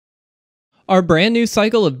Our brand new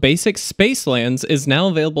cycle of basic space lands is now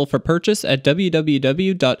available for purchase at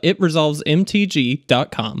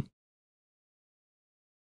www.itresolvesmtg.com.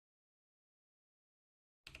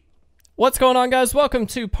 What's going on, guys? Welcome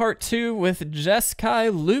to part 2 with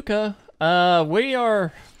Jeskai Lukka. We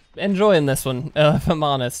are enjoying this one, if I'm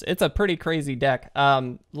honest. It's a pretty crazy deck.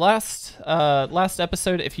 Last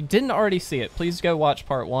episode, if you didn't already see it, please go watch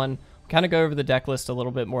part 1. Kind of go over the deck list a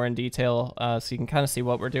little bit more in detail, so you can kind of see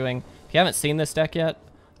what we're doing. If you haven't seen this deck yet,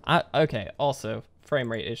 okay, also,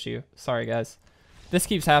 frame rate issue. Sorry, guys. This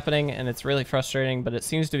keeps happening, and it's really frustrating, but it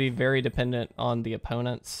seems to be very dependent on the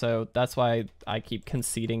opponent, so that's why I keep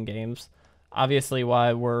conceding games. Obviously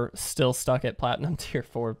why we're still stuck at Platinum Tier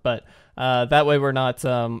 4, but that way we're not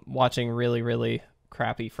watching really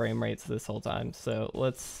crappy frame rates this whole time. So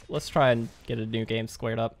let's try and get a new game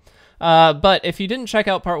squared up. But if you didn't check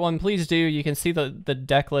out part 1, please do. You can see the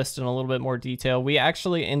deck list in a little bit more detail. We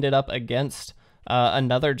actually ended up against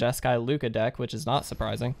another Jeskai Lukka deck, which is not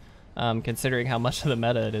surprising, considering how much of the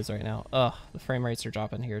meta it is right now. Ugh, the frame rates are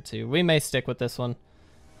dropping here too. We may stick with this one,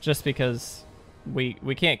 just because we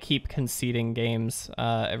can't keep conceding games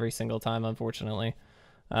every single time, unfortunately.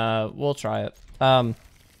 We'll try it.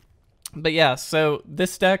 But yeah, so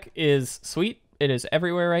this deck is sweet. It is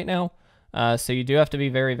everywhere right now. So you do have to be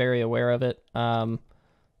very aware of it. Man,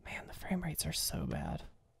 the frame rates are so bad.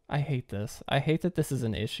 I hate this. I hate that this is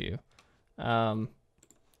an issue.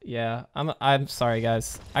 Yeah, I'm sorry,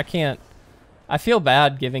 guys. I feel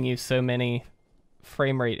bad giving you so many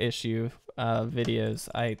frame rate issue videos.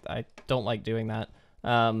 I don't like doing that.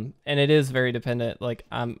 And it is very dependent. Like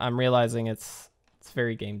I'm realizing it's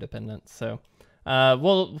very game dependent. So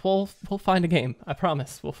we'll find a game. I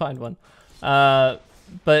promise we'll find one.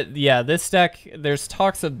 But yeah, this deck, there's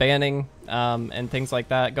talks of banning and things like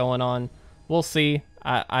that going on. We'll see.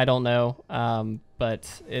 I don't know.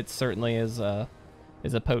 But it certainly is a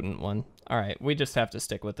potent one. All right, we just have to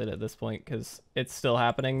stick with it at this point because it's still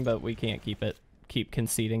happening, but we can't keep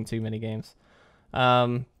conceding too many games.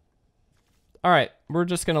 All right, we're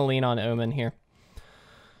just gonna lean on Omen here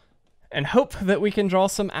and hope that we can draw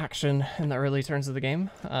some action in the early turns of the game.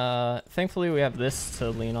 Thankfully, we have this to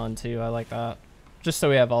lean on too. I like that. Just so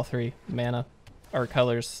we have all 3 mana or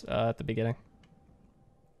colors at the beginning.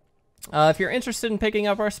 If you're interested in picking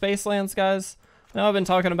up our space lands, guys, I know I've been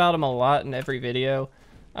talking about them a lot in every video.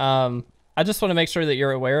 I just want to make sure that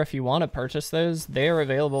you're aware if you want to purchase those, they are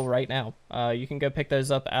available right now. You can go pick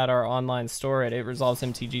those up at our online store at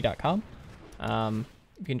itresolvesmtg.com. You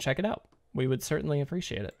can check it out. We would certainly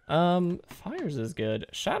appreciate it. Fires is good.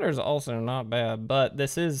 Shatter's also not bad, but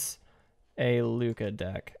this is a Lukka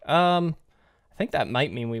deck. I think that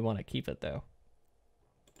might mean we want to keep it, though.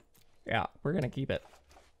 Yeah, we're going to keep it.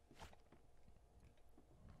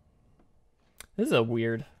 This is a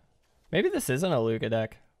weird... Maybe this isn't a Lukka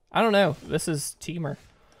deck. I don't know. This is Teamer.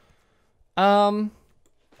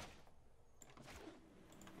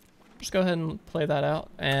 Just go ahead and play that out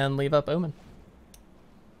and leave up Omen.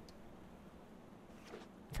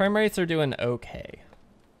 Frame rates are doing okay.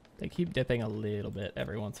 They keep dipping a little bit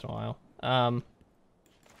every once in a while.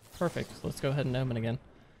 Perfect. Let's go ahead and Omen again.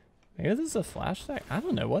 Maybe this is a flash deck? I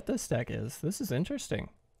don't know what this deck is. This is interesting.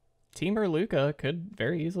 Teamer Lukka could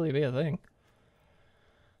very easily be a thing.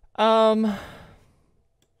 I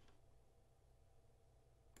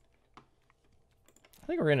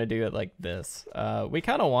think we're going to do it like this. We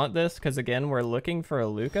kind of want this because, again, we're looking for a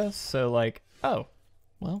Lukka. So, like, oh,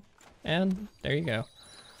 well, and there you go.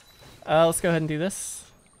 Let's go ahead and do this.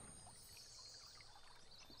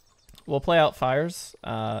 We'll play out Fires,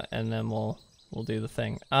 and then we'll do the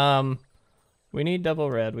thing. We need double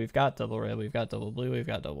red. We've got double red. We've got double blue. We've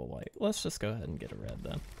got double white. Let's just go ahead and get a red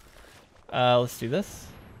then. Let's do this.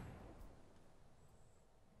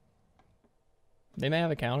 They may have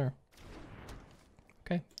a counter.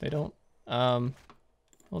 Okay, they don't.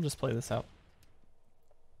 We'll just play this out.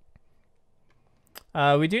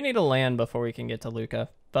 We do need a land before we can get to Lukka,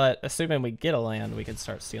 but assuming we get a land, we can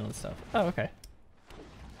start stealing stuff. Oh, okay.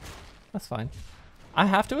 That's fine. I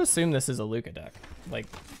have to assume this is a Lukka deck. Like,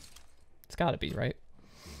 it's gotta be, right?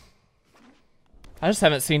 I just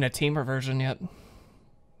haven't seen a Teamer version yet.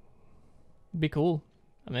 Be cool.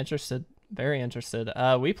 I'm interested. Very interested.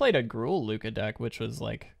 We played a Gruul Lukka deck, which was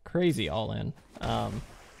like crazy all in.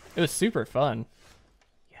 It was super fun.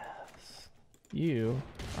 Yes. You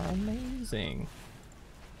are amazing.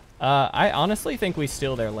 I honestly think we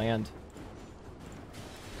steal their land.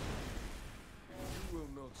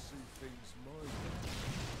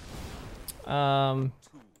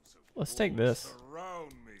 Let's take this.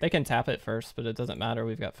 They can tap it first, but it doesn't matter.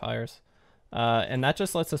 We've got Fires. And that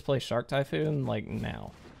just lets us play Shark Typhoon, like,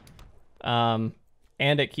 now. And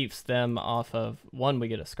it keeps them off of, one, we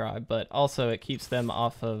get a scribe, but also it keeps them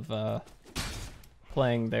off of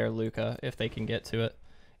playing their Lukka if they can get to it.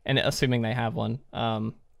 And assuming they have one.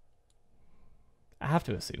 I have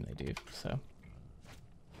to assume they do, so.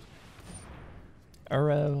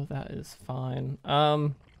 Uro, that is fine.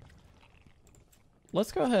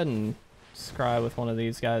 Let's go ahead and scry with one of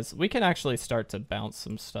these guys. We can actually start to bounce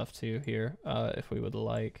some stuff too here, if we would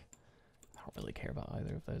like. I don't really care about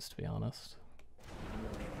either of those, to be honest.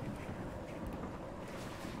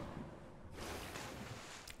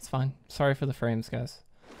 It's fine. Sorry for the frames, guys.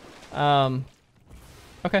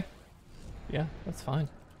 Okay. Yeah, that's fine.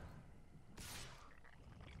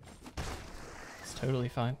 It's totally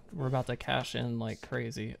fine. We're about to cash in like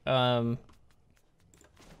crazy. Let's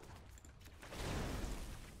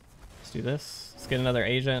do this. Let's get another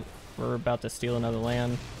agent. We're about to steal another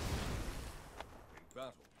land.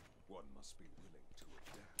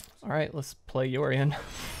 All right, let's play Yorion.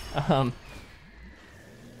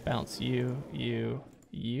 Bounce you.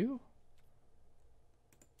 Yeah.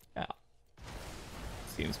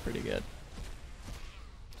 Seems pretty good.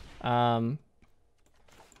 I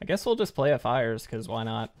guess we'll just play a Fires, because why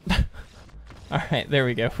not? All right, there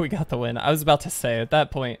we go. We got the win. I was about to say, at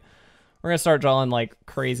that point, we're going to start drawing like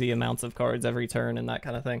crazy amounts of cards every turn and that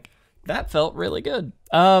kind of thing. That felt really good.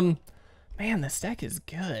 Man, this deck is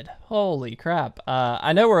good. Holy crap.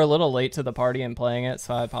 I know we're a little late to the party in playing it,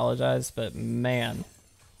 so I apologize, but man,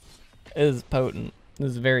 it is potent. It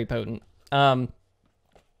is very potent.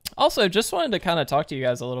 Also, just wanted to kind of talk to you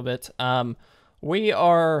guys a little bit. We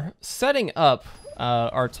are setting up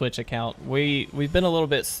our Twitch account. We've been a little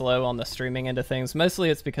bit slow on the streaming end of things. Mostly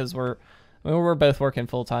it's because we're both working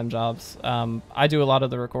full-time jobs. I do a lot of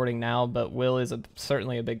the recording now, but Will is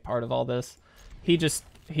certainly a big part of all this. He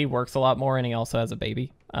works a lot more, and he also has a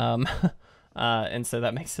baby. And so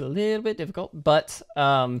that makes it a little bit difficult. But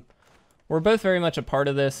we're both very much a part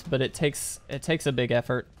of this, but it takes a big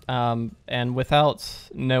effort. And without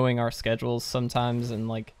knowing our schedules sometimes, and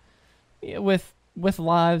like with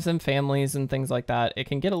lives and families and things like that, it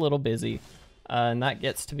can get a little busy, and that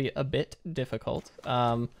gets to be a bit difficult.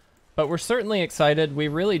 But we're certainly excited. We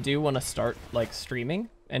really do want to start like streaming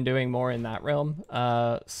and doing more in that realm,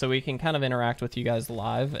 so we can kind of interact with you guys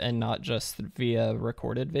live and not just via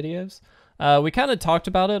recorded videos. We kind of talked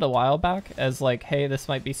about it a while back as like, hey, this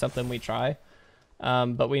might be something we try,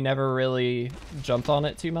 but we never really jumped on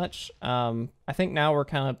it too much. I think now we're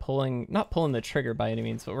kind of not pulling the trigger by any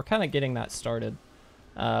means, but we're kind of getting that started,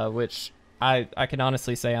 which I can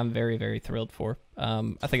honestly say I'm very, very thrilled for.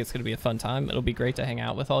 I think it's going to be a fun time. It'll be great to hang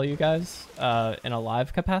out with all you guys in a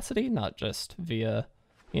live capacity, not just via,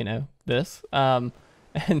 you know, this, and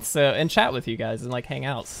chat with you guys and like hang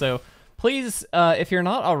out. So please, if you're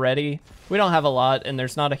not already, we don't have a lot and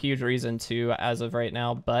there's not a huge reason to as of right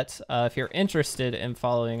now, but if you're interested in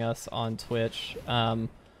following us on Twitch,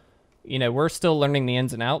 you know, we're still learning the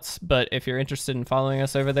ins and outs, but if you're interested in following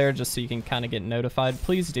us over there just so you can kind of get notified,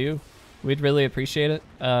 please do. We'd really appreciate it.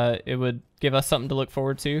 It would give us something to look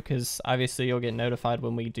forward to, because obviously you'll get notified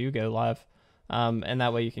when we do go live, and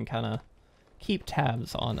that way you can kind of keep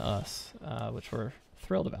tabs on us, which we're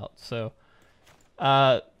thrilled about. So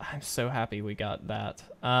I'm so happy we got that.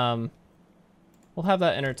 We'll have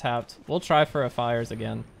that enter tapped. We'll try for a Fires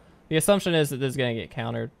again. The assumption is that this is going to get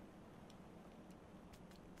countered.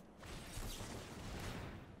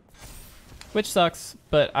 Which sucks,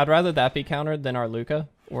 but I'd rather that be countered than our Lukka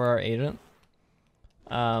or our agent.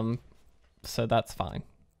 So that's fine.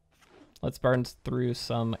 Let's burn through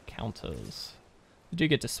some counters. We do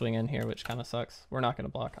get to swing in here, which kind of sucks. We're not going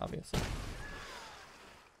to block, obviously.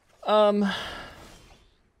 Okay.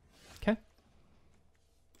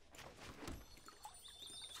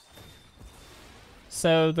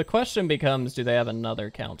 So the question becomes, do they have another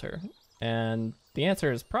counter? And the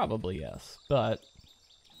answer is probably yes, but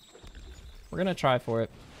we're going to try for it.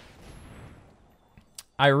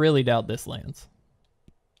 I really doubt this lands.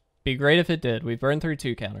 Be great if it did. We've burned through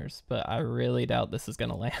 2 counters, but I really doubt this is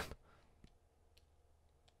going to land.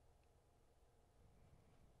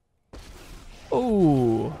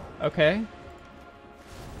 Ooh, okay.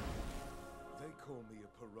 They call me a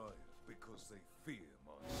pariah because they fear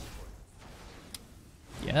my strength.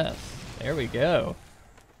 Yes, there we go.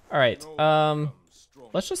 All right,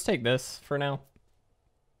 let's just take this for now.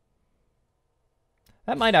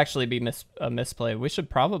 That might actually be a misplay. We should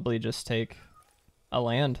probably just take a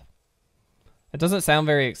land. It doesn't sound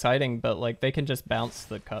very exciting, but like they can just bounce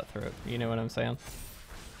the Cutthroat. You know what I'm saying?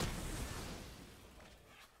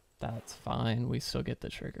 That's fine. We still get the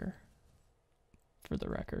trigger, for the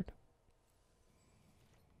record.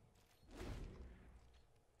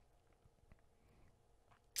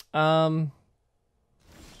 Um,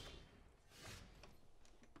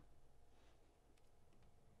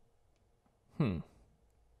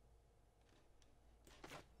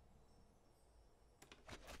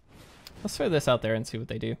 Let's throw this out there and see what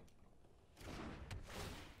they do.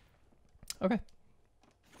 Okay.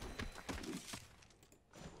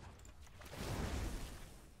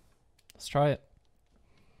 Let's try it.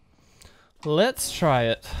 Let's try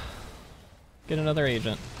it. Get another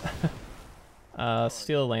agent.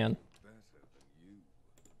 Steal land.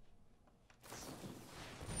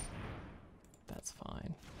 That's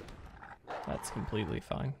fine. That's completely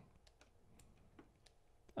fine.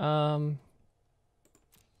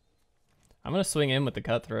 I'm gonna swing in with the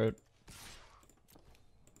Cutthroat.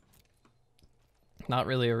 Not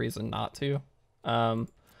really a reason not to.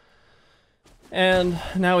 And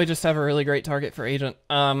now we just have a really great target for agent.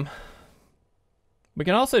 We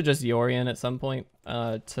can also just Yorion at some point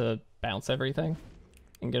to bounce everything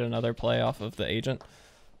and get another play off of the agent.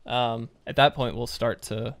 At that point, we'll start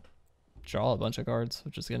to draw a bunch of cards,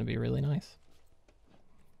 which is going to be really nice.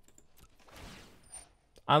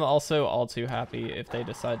 I'm also all too happy if they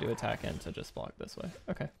decide to attack in to just block this way.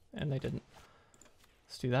 Okay, and they didn't.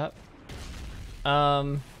 Let's do that.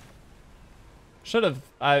 Should have.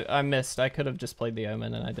 I missed. I could have just played the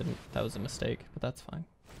Omen and I didn't. That was a mistake, but that's fine.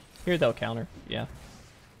 Here they'll counter. Yeah.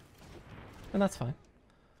 And that's fine.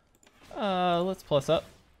 Let's plus up.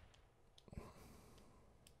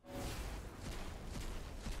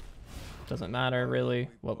 Doesn't matter really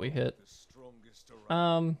what we hit.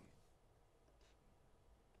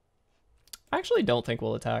 I actually don't think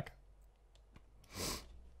we'll attack.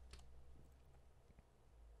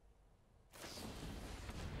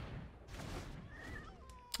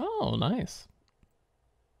 Oh, nice.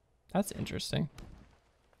 That's interesting.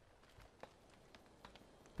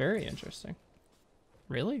 Very interesting.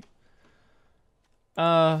 Really?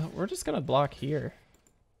 We're just gonna block here.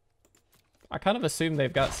 I kind of assume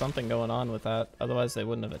they've got something going on with that. Otherwise they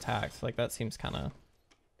wouldn't have attacked. Like, that seems kind of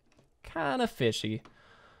fishy.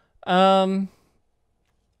 I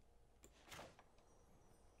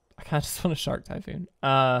kind of just want a Shark Typhoon.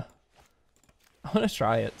 I want to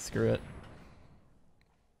try it. Screw it.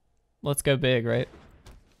 Let's go big, right?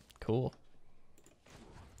 Cool.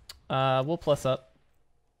 We'll plus up.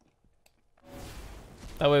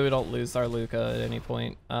 That way we don't lose our Lukka at any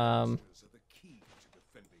point. We'll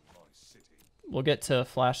get to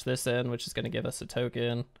flash this in, which is going to give us a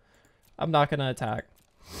token. I'm not going to attack.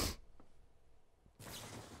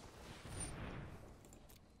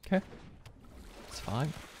 Okay. It's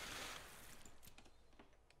fine.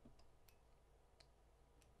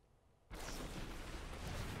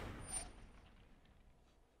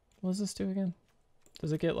 What does this do again?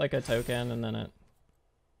 Does it get like a token and then it...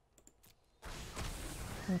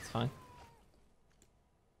 That's fine.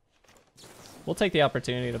 We'll take the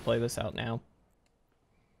opportunity to play this out now.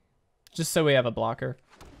 Just so we have a blocker.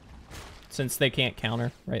 Since they can't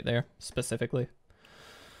counter right there, specifically.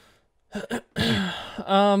 I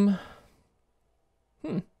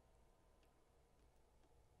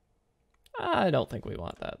don't think we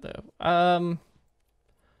want that, though.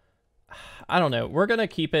 I don't know. We're going to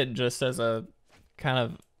keep it just as a kind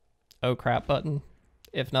of oh crap button,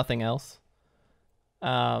 if nothing else.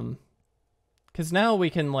 Because now we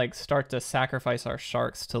can like start to sacrifice our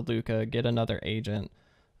sharks to Lukka, get another agent.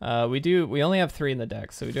 We only have 3 in the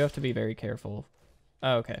deck, so we do have to be very careful.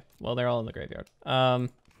 Oh, okay. Well, they're all in the graveyard. All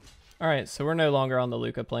right, so we're no longer on the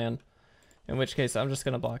Lukka plan, in which case I'm just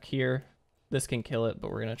going to block here. This can kill it,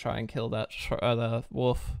 but we're going to try and kill that the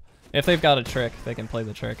wolf. If they've got a trick, they can play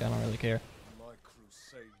the trick. I don't really care.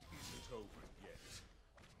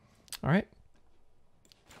 All right.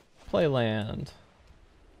 Play land.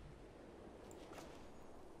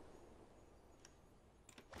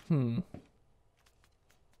 I'm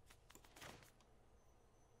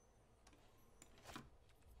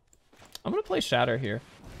going to play Shatter here.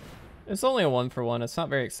 It's only a 1-for-1. It's not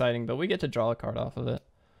very exciting, but we get to draw a card off of it.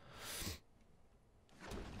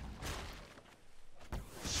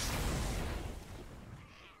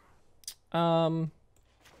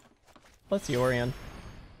 Let's Yorion.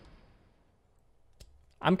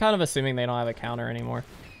 I'm kind of assuming they don't have a counter anymore.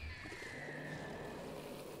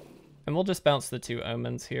 And we'll just bounce the 2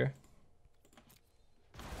 Omens here.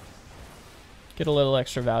 Get a little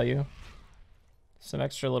extra value. Some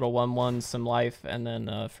extra little 1/1, some life, and then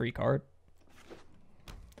a free card.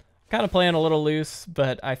 Kind of playing a little loose,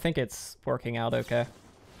 but I think it's working out okay.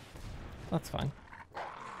 That's fine.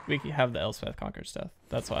 We have the Elspeth Conquer stuff.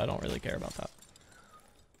 That's why I don't really care about that.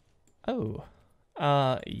 Oh.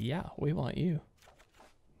 Yeah, we want you.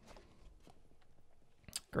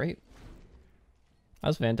 Great. That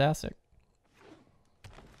was fantastic.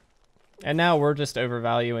 And now we're just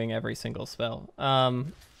overvaluing every single spell.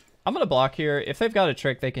 I'm going to block here. If they've got a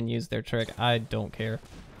trick, they can use their trick. I don't care.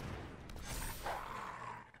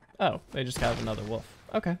 Oh, they just have another wolf.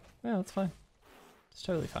 Okay, yeah, that's fine. It's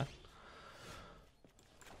totally fine.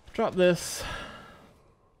 Drop this.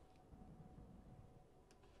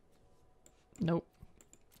 Nope.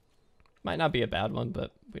 Might not be a bad one,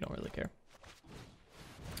 but we don't really care.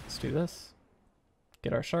 Let's do this.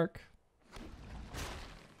 Get our shark.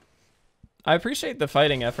 I appreciate the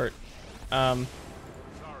fighting effort. We'll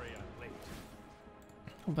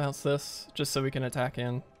bounce this just so we can attack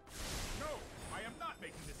in. No, I am not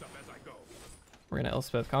making this up as I go. We're gonna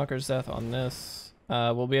Elspeth Conquers Death on this.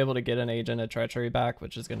 We'll be able to get an Agent of Treachery back,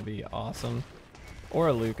 which is gonna be awesome. Or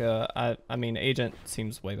a Lukka. I mean, Agent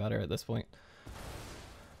seems way better at this point.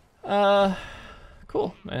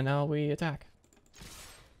 Cool. And now we attack.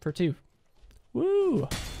 For 2. Woo!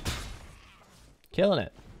 Killing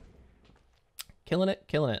it. Killing it,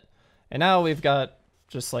 killing it. And now we've got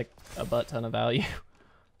just like a butt ton of value.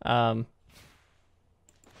 Play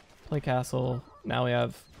castle. Now we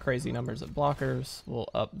have crazy numbers of blockers. We'll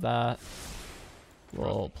up that.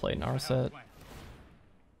 We'll play Narset.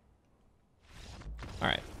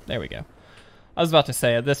 Alright, there we go. I was about to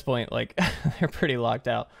say, at this point, like, they're pretty locked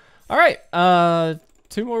out. Alright,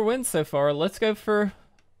 2 more wins so far. Let's go for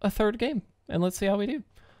a 3rd game, and let's see how we do.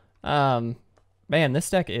 Man, this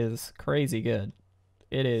deck is crazy good.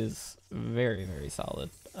 It is very, very solid.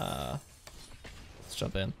 Let's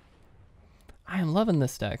jump in. I am loving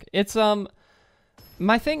this deck. It's,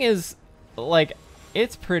 my thing is, like,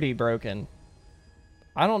 it's pretty broken.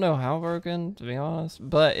 I don't know how broken, to be honest,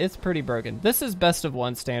 but it's pretty broken. This is best of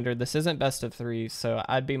 1 standard. This isn't best of 3, so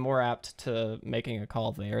I'd be more apt to making a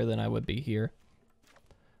call there than I would be here.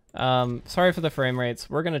 Sorry for the frame rates.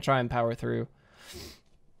 We're going to try and power through.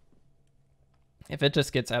 If it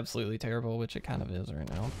just gets absolutely terrible, which it kind of is right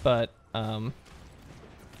now, but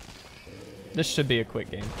this should be a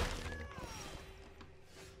quick game.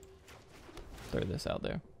 Throw this out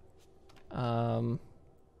there.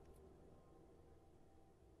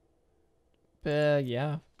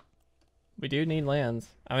 Yeah, we do need lands.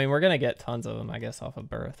 I mean, we're gonna get tons of them, I guess, off of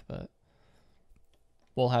Birth, but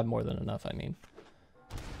we'll have more than enough, I mean.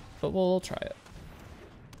 But we'll try it.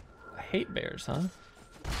 I hate bears, huh?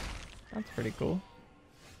 That's pretty cool.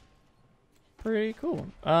 Pretty cool.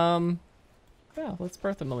 Yeah, let's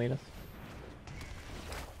Birth of Meletis.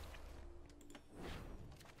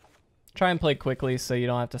 Try and play quickly so you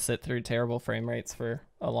don't have to sit through terrible frame rates for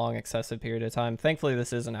a long, excessive period of time. Thankfully,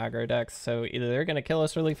 this is an aggro deck, so either they're going to kill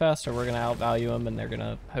us really fast or we're going to outvalue them and they're going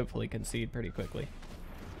to hopefully concede pretty quickly.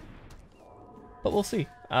 But we'll see.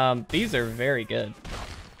 These are very good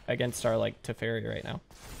against our, like, Teferi right now.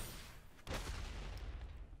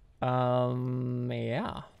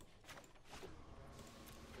 Yeah.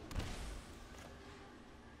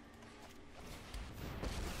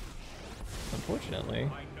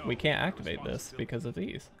 Unfortunately, we can't activate this because of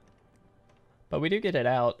these. But we do get it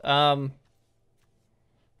out.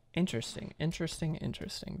 Interesting, interesting,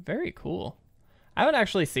 interesting. Very cool. I haven't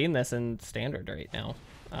actually seen this in standard right now.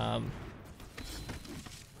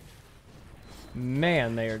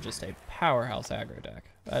 Man, they are just a powerhouse aggro deck.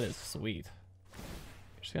 That is sweet.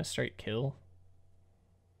 Just gonna straight kill.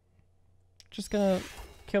 Just gonna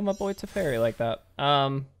kill my boy Teferi like that.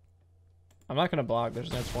 I'm not gonna block,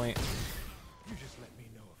 there's no point. You just let me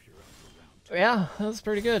know if you're up around. Yeah, that was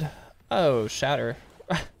pretty good. Oh, Shatter.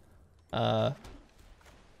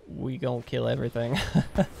 We gonna kill everything.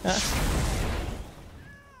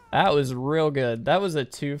 That was real good. That was a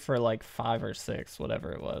 2 for like 5 or 6,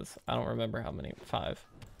 whatever it was. I don't remember how many. 5.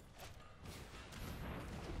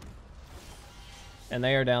 And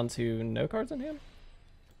they are down to no cards in hand?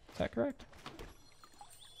 Is that correct?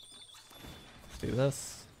 Let's do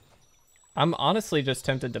this. I'm honestly just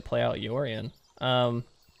tempted to play out Yorion. Nah,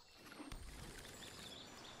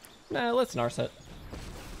 let's Narset.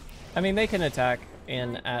 I mean, they can attack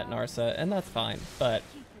in at Narset, and that's fine, but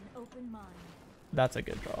that's a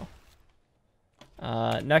good draw.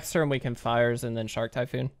 Next turn we can Fires and then Shark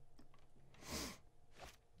Typhoon.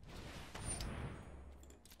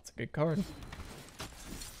 That's a good card.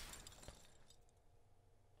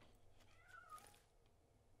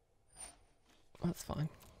 That's fine.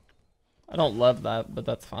 I don't love that, but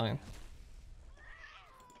that's fine.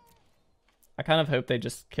 I kind of hope they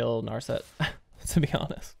just kill Narset, to be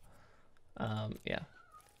honest. Yeah.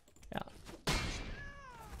 Yeah.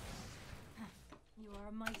 You are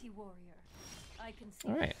a mighty warrior. I can see.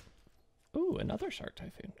 All right. Ooh, another Shark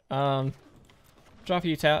Typhoon. Draw a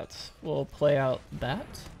few taps. We'll play out that,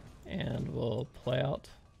 And we'll play out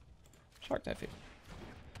Shark Typhoon.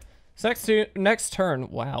 So next turn,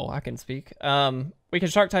 wow, I can speak. We can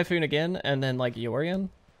Shark Typhoon again, and then like Yorion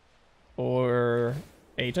or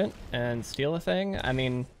Agent and steal a thing. I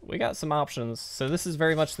mean, we got some options. So this is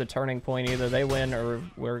very much the turning point. Either they win or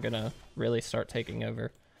we're gonna really start taking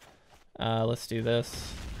over. Let's do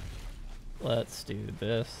this. Let's do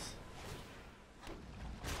this.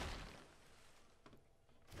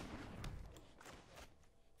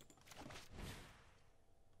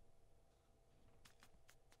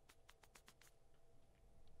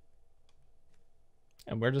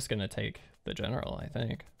 And we're just gonna take the general, I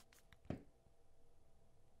think.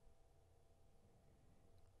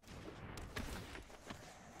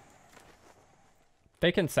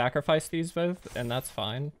 They can sacrifice these both, and that's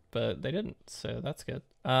fine, but they didn't, so that's good.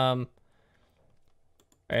 Yeah.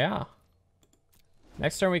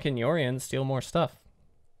 Next turn we can Yorion, steal more stuff.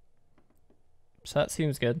 So that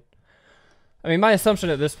seems good. I mean, my assumption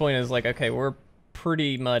at this point is like, okay, we're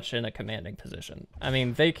pretty much in a commanding position. I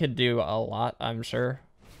mean, they could do a lot, I'm sure,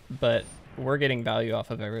 but we're getting value off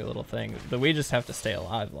of every little thing. But we just have to stay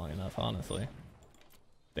alive long enough, honestly.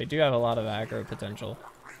 They do have a lot of aggro potential,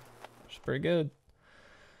 which is pretty good.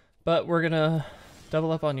 But we're gonna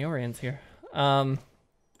double up on Yorions here. We'll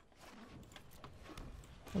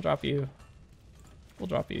drop you. We'll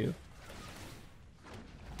drop you.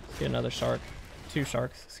 Get another shark. 2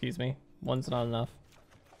 sharks, excuse me. One's not enough.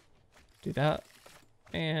 Do that.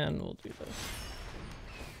 And we'll do this.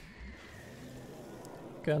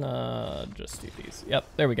 Gonna just do these. Yep,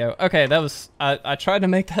 there we go. Okay, that was... I tried to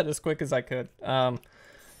make that as quick as I could.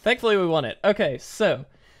 Thankfully, we won it. Okay, so...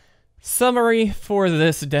 Summary for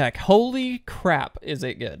this deck. Holy crap, is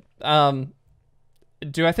it good.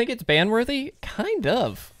 Do I think it's ban-worthy? Kind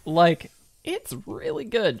of. Like, it's really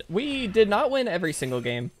good. We did not win every single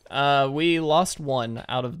game. We lost 1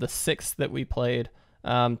 out of the 6 that we played.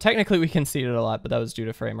 Technically, we conceded a lot, but that was due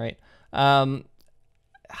to frame rate. I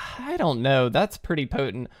don't know. That's pretty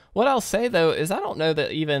potent. What I'll say, though, is I don't know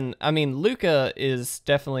that even... I mean, Lukka is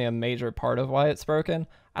definitely a major part of why it's broken.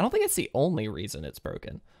 I don't think it's the only reason it's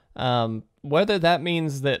broken. Whether that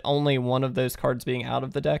means that only one of those cards being out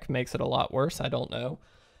of the deck makes it a lot worse, I don't know.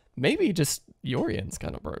 Maybe just Yorion's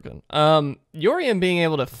kind of broken. Yorion being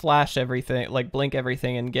able to flash everything, like blink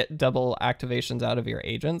everything and get double activations out of your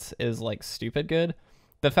agents is like stupid good.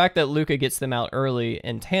 The fact that Lukka gets them out early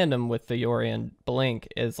in tandem with the Yorion blink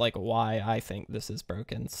is like why I think this is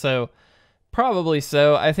broken. So probably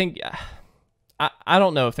so. I think... I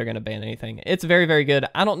don't know if they're going to ban anything. It's very, very good.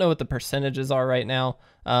 I don't know what the percentages are right now.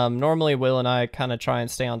 Normally, Will and I kind of try and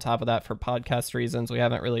stay on top of that for podcast reasons.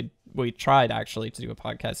 We tried actually to do a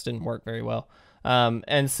podcast. Didn't work very well.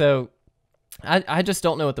 And so I just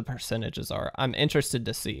don't know what the percentages are. I'm interested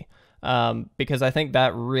to see because I think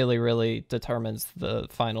that really, really determines the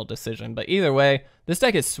final decision. But either way, this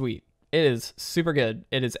deck is sweet. It is super good.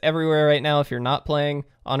 It is everywhere right now. If you're not playing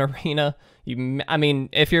on Arena, I mean,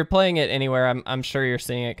 if you're playing it anywhere, I'm sure you're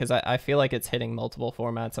seeing it because I feel like it's hitting multiple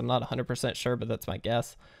formats. I'm not 100% sure, but that's my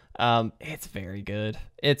guess. It's very good.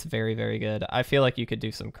 It's very, very good. I feel like you could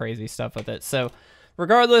do some crazy stuff with it. So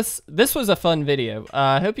regardless, this was a fun video.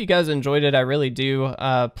 I hope you guys enjoyed it. I really do.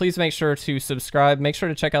 Please make sure to subscribe. Make sure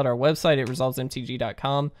to check out our website at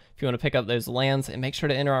resolvesmtg.com if you want to pick up those lands, and make sure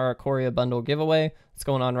to enter our Ikoria bundle giveaway. It's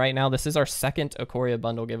going on right now. This is our second Ikoria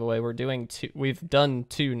bundle giveaway. We've done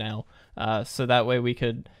 2 now, so that way we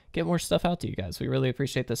could get more stuff out to you guys. We really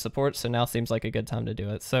appreciate the support, so now seems like a good time to do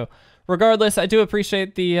it. So regardless, I do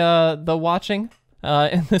appreciate the watching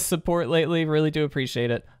and the support lately. Really do appreciate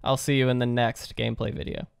it. I'll see you in the next gameplay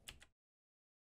video.